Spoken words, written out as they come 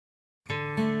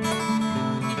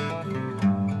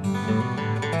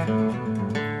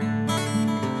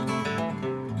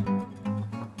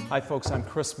Hi folks, I'm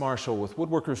Chris Marshall with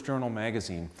Woodworkers Journal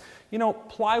magazine. You know,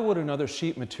 plywood and other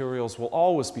sheet materials will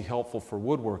always be helpful for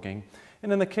woodworking,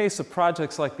 and in the case of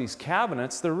projects like these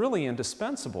cabinets, they're really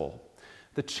indispensable.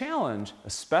 The challenge,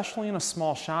 especially in a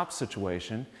small shop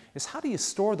situation, is how do you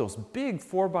store those big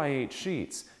 4x8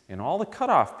 sheets and all the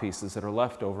cutoff pieces that are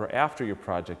left over after your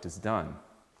project is done.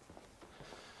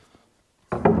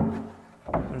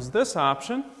 There's this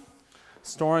option,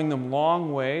 storing them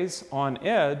long ways on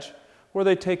edge, where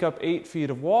they take up 8 feet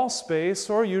of wall space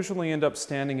or usually end up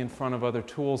standing in front of other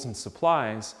tools and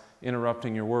supplies,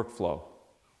 interrupting your workflow.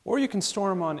 Or you can store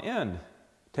them on end.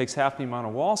 It takes half the amount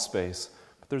of wall space,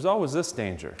 but there's always this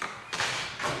danger.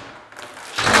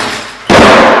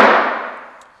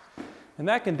 And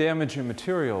that can damage your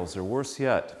materials, or worse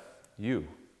yet, you.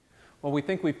 Well, we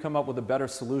think we've come up with a better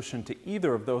solution to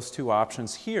either of those two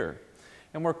options here,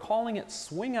 and we're calling it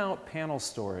Swing Out Panel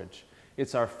Storage.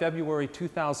 It's our February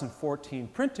 2014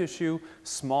 print issue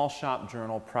Small Shop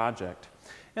Journal project.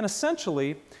 And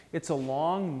essentially, it's a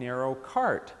long, narrow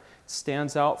cart. It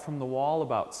stands out from the wall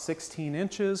about 16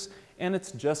 inches, and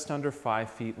it's just under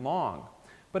 5 feet long.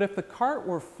 But if the cart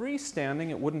were freestanding,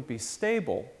 it wouldn't be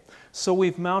stable. So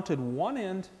we've mounted one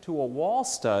end to a wall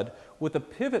stud with a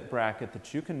pivot bracket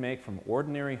that you can make from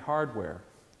ordinary hardware.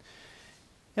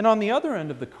 And on the other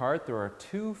end of the cart, there are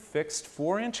 2 fixed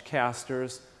 4-inch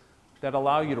casters that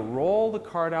allow you to roll the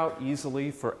cart out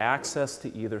easily for access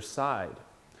to either side.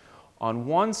 On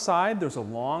one side, there's a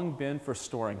long bin for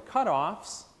storing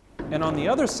cutoffs, and on the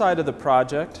other side of the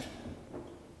project,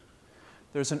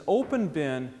 there's an open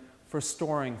bin for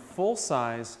storing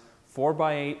full-size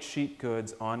 4x8 sheet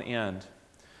goods on end.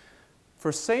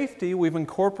 For safety, we've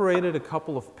incorporated a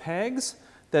couple of pegs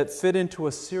that fit into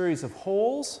a series of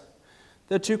holes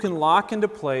that you can lock into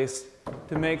place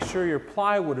to make sure your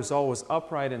plywood is always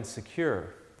upright and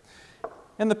secure.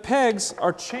 And the pegs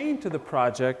are chained to the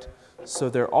project so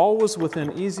they're always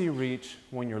within easy reach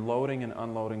when you're loading and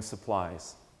unloading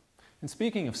supplies. And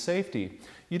speaking of safety,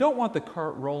 you don't want the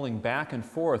cart rolling back and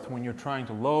forth when you're trying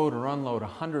to load or unload a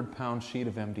 100-pound sheet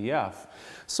of MDF.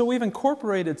 So we've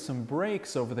incorporated some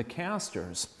brakes over the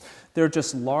casters. They're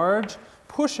just large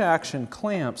push-action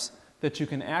clamps that you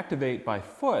can activate by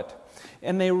foot,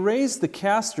 and they raise the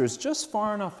casters just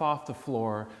far enough off the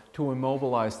floor to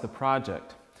immobilize the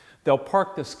project. They'll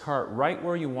park this cart right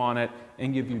where you want it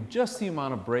and give you just the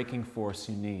amount of braking force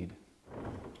you need.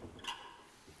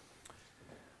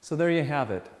 So there you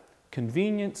have it.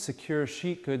 Convenient, secure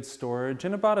sheet goods storage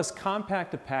and about as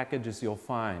compact a package as you'll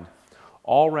find,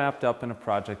 all wrapped up in a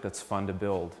project that's fun to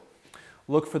build.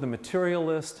 Look for the material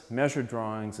list, measure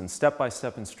drawings, and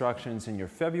step-by-step instructions in your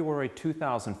February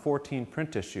 2014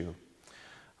 print issue.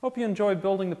 Hope you enjoy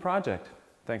building the project.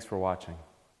 Thanks for watching.